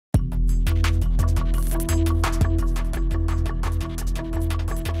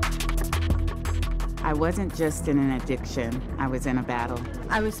I wasn't just in an addiction, I was in a battle.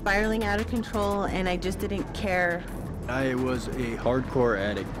 I was spiraling out of control and I just didn't care. I was a hardcore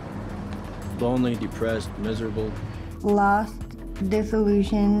addict, lonely, depressed, miserable. Lost,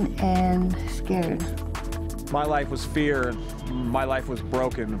 disillusioned, and scared. My life was fear, my life was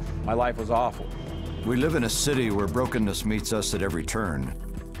broken, my life was awful. We live in a city where brokenness meets us at every turn,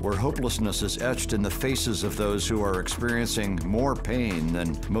 where hopelessness is etched in the faces of those who are experiencing more pain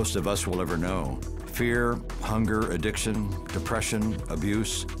than most of us will ever know. Fear, hunger, addiction, depression,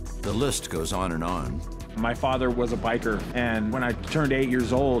 abuse, the list goes on and on. My father was a biker, and when I turned 8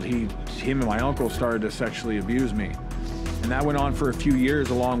 years old, him and my uncle started to sexually abuse me. And that went on for a few years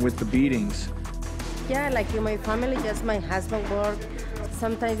along with the beatings. Yeah, like in my family, just my husband works.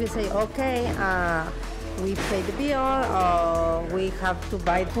 Sometimes we say, okay, we pay the bill, or we have to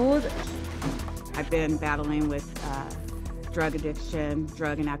buy food. I've been battling with drug addiction,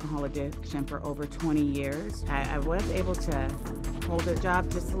 drug and alcohol addiction for over 20 years. I was able to hold a job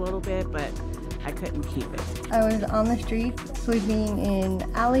just a little bit, but I couldn't keep it. I was on the street, sleeping in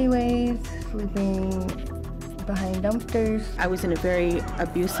alleyways, sleeping behind dumpsters. I was in a very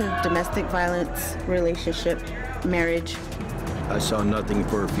abusive domestic violence relationship, marriage. I saw nothing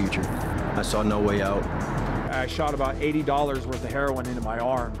for a future. I saw no way out. I shot about $80 worth of heroin into my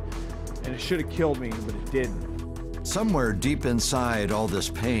arm, and it should have killed me, but it didn't. Somewhere deep inside all this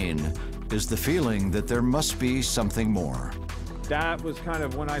pain is the feeling that there must be something more. That was kind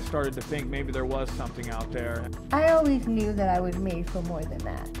of when I started to think maybe there was something out there. I always knew that I was made for more than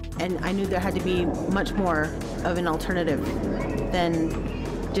that. And I knew there had to be much more of an alternative than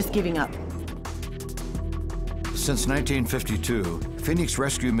just giving up. Since 1952, Phoenix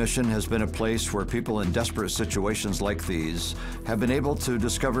Rescue Mission has been a place where people in desperate situations like these have been able to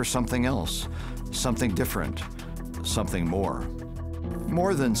discover something else, something different, something more.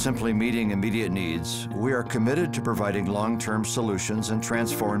 More than simply meeting immediate needs, we are committed to providing long-term solutions and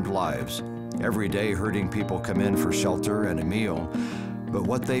transformed lives. Every day, hurting people come in for shelter and a meal, but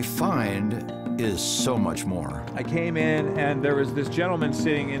what they find is so much more. I came in and there was this gentleman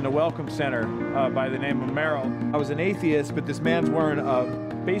sitting in the Welcome Center by the name of Merrill. I was an atheist, but this man's wearing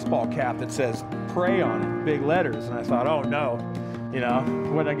a baseball cap that says pray on it, big letters, and I thought, oh no. You know,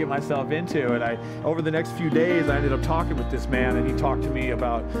 what did I get myself into? And over the next few days, I ended up talking with this man, and he talked to me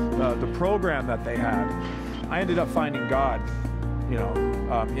about the program that they had. I ended up finding God, you know,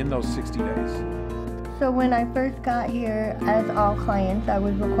 in those 60 days. So when I first got here, as all clients, I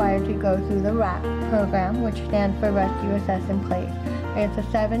was required to go through the RAP program, which stands for Rescue Assess and Place. It's a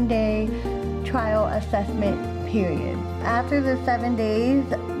 7-day trial assessment period. After the 7 days,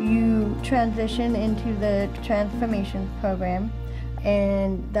 you transition into the transformations program,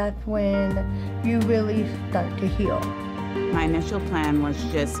 and that's when you really start to heal. My initial plan was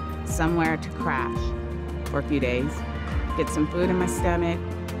just somewhere to crash for a few days, get some food in my stomach,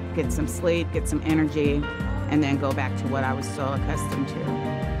 get some sleep, get some energy, and then go back to what I was so accustomed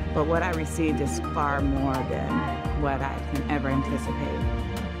to. But what I received is far more than what I can ever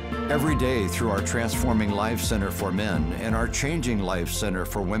anticipate. Every day through our Transforming Lives Center for Men and our Changing Lives Center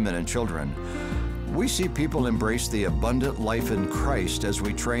for Women and Children, we see people embrace the abundant life in Christ as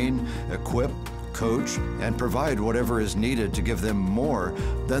we train, equip, coach, and provide whatever is needed to give them more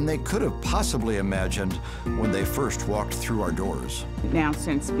than they could have possibly imagined when they first walked through our doors. Now,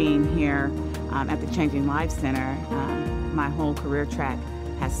 since being here at the Changing Lives Center, my whole career track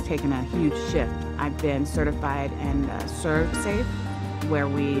has taken a huge shift. I've been certified in Serve Safe, where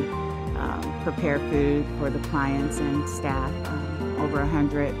we prepare food for the clients and staff, over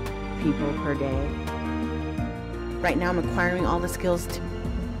 100 people per day. Right now I'm acquiring all the skills to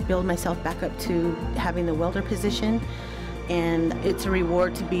build myself back up to having the welder position, and it's a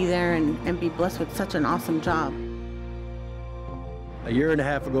reward to be there and be blessed with such an awesome job. A year and a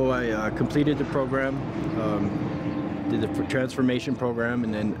half ago, I completed the program, did the transformation program,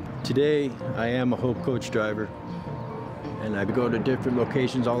 and then today I am a Hope Coach driver. And I go to different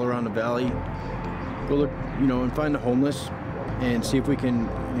locations all around the valley, go look, you know, and find the homeless and see if we can,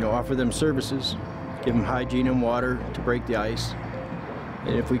 you know, offer them services, give them hygiene and water to break the ice.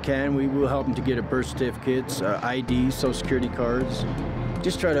 And if we can, we will help them to get a birth certificates, IDs, Social Security cards.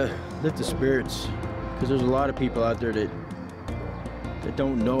 Just try to lift the spirits, because there's a lot of people out there that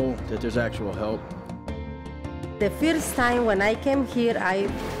don't know that there's actual help. The first time when I came here, I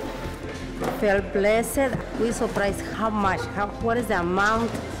felt blessed. We surprised what is the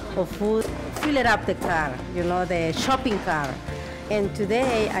amount of food. Fill it up the car, you know, the shopping car. And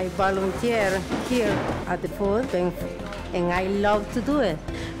today I volunteer here at the food bank, and I love to do it.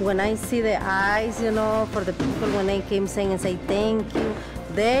 When I see the eyes, you know, for the people when they came saying and say thank you,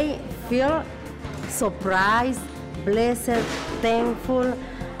 they feel surprised, blessed, thankful.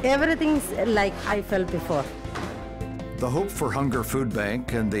 Everything's like I felt before. The Hope for Hunger Food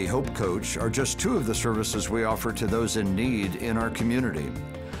Bank and the Hope Coach are just two of the services we offer to those in need in our community.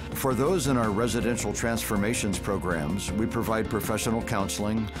 For those in our residential transformations programs, we provide professional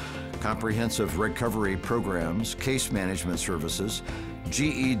counseling, comprehensive recovery programs, case management services,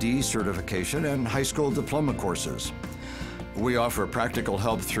 GED certification, and high school diploma courses. We offer practical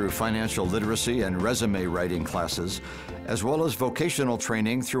help through financial literacy and resume writing classes, as well as vocational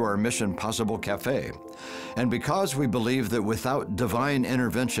training through our Mission Possible Cafe. And because we believe that without divine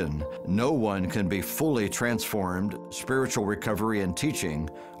intervention, no one can be fully transformed, spiritual recovery and teaching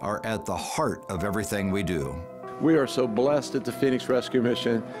are at the heart of everything we do. We are so blessed at the Phoenix Rescue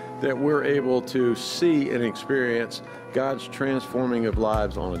Mission that we're able to see and experience God's transforming of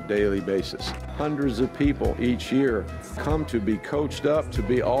lives on a daily basis. Hundreds of people each year come to be coached up to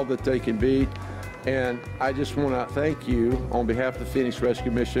be all that they can be. And I just want to thank you on behalf of the Phoenix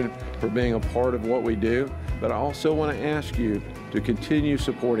Rescue Mission for being a part of what we do. But I also want to ask you to continue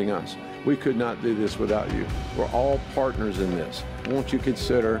supporting us. We could not do this without you. We're all partners in this. Won't you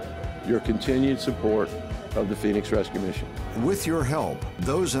consider your continued support of the Phoenix Rescue Mission? With your help,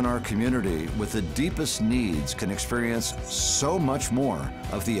 those in our community with the deepest needs can experience so much more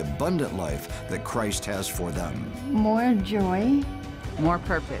of the abundant life that Christ has for them. More joy. More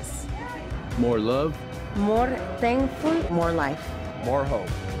purpose. More love. More thankful. More life. More hope.